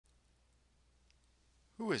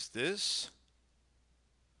Who is this?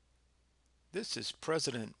 This is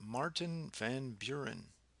President Martin Van Buren.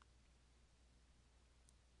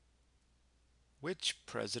 Which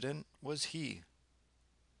president was he?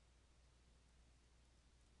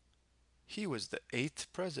 He was the 8th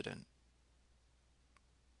president.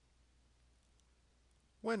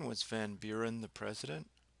 When was Van Buren the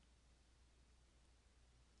president?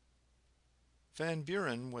 Van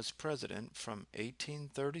Buren was president from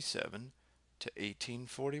 1837 to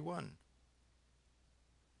 1841.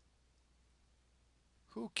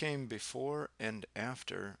 Who came before and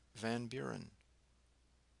after Van Buren?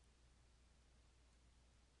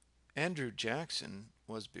 Andrew Jackson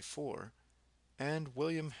was before, and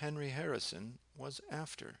William Henry Harrison was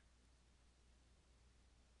after.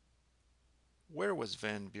 Where was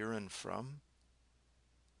Van Buren from?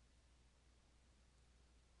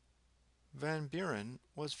 Van Buren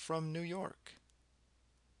was from New York.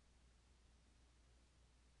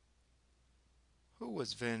 Who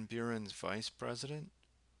was Van Buren's vice president?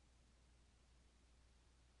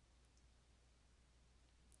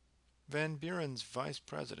 Van Buren's vice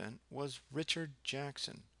president was Richard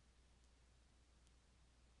Jackson.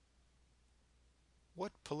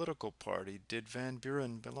 What political party did Van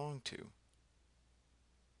Buren belong to?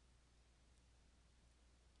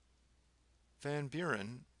 Van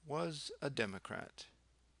Buren was a Democrat.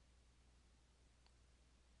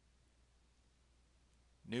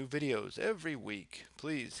 New videos every week.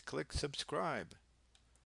 Please click subscribe.